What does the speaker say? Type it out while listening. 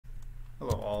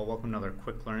Hello all, welcome to another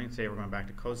quick learning. Today we're going back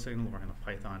to CodeSignal. We're on the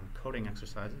Python coding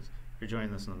exercises. If you're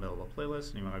joining this in the middle of a playlist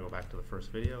and you want to go back to the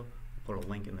first video, we'll put a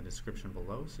link in the description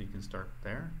below so you can start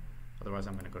there. Otherwise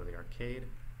I'm going to go to the arcade.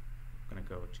 I'm going to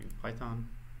go to Python.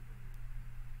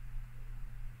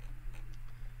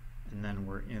 And then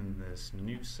we're in this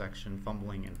new section,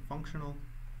 Fumbling and Functional,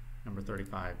 number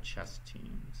 35, Chess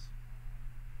Teams.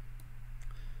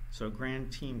 So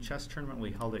Grand Team Chess Tournament will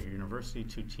be held at your university.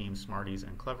 Two teams, Smarties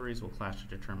and Cleveries, will clash to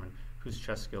determine whose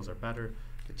chess skills are better.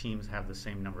 The teams have the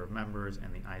same number of members,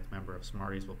 and the ith member of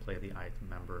Smarties will play the ith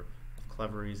member of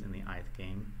Cleveries in the ith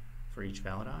game for each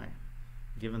valid I.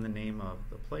 Given the name of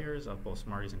the players of both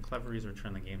Smarties and Cleveries,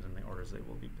 return the games in the orders they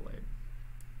will be played.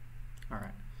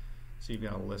 Alright, so you've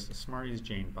got a list of Smarties,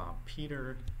 Jane, Bob,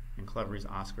 Peter, and Cleveries,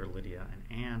 Oscar, Lydia,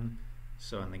 and Anne.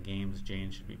 So in the games,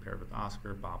 Jane should be paired with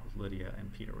Oscar, Bob with Lydia,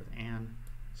 and Peter with Anne.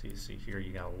 So you see here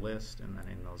you got a list, and then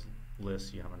in those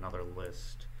lists you have another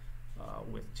list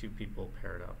with two people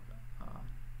paired up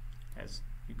as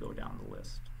you go down the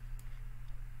list.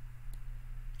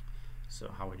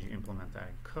 So how would you implement that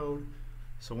in code?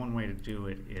 So one way to do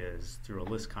it is through a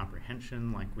list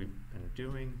comprehension like we've been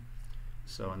doing.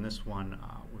 So in this one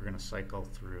we're going to cycle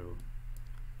through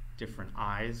different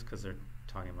i's because they're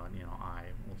talking about, I.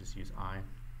 We'll just use I.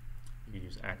 You can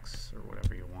use X or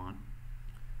whatever you want.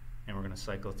 And we're going to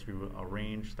cycle through a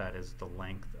range that is the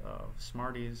length of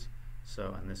Smarties.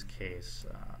 So in this case,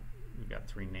 we've got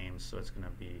three names, so it's going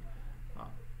to be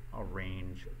a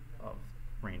range of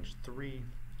range 3.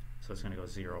 So it's going to go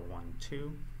 0, 1,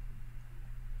 2.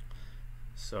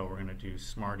 So we're going to do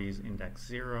Smarties index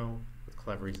 0 with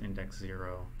Cleveries index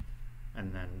 0,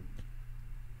 and then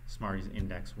Smarties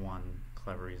index 1,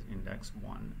 Cleveries index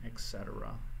 1,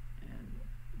 etc. And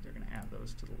they're going to add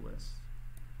those to the list.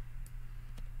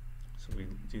 So we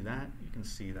do that. You can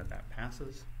see that that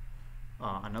passes.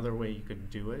 Another way you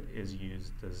could do it is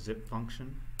use the zip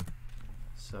function.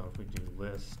 So if we do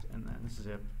list and then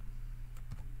zip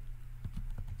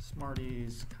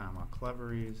Smarties, comma,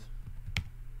 Cleveries,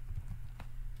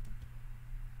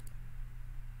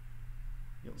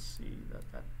 you'll see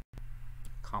that that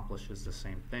accomplishes the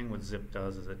same thing. What zip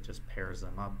does is it just pairs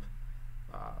them up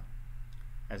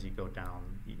as you go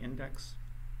down the index.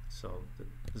 So the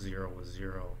 0 was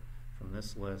 0 from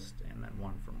this list, and then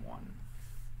 1 from 1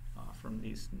 from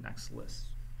these next lists.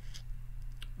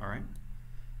 Alright,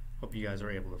 hope you guys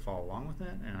are able to follow along with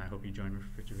that, and I hope you join me for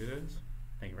future videos.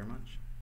 Thank you very much.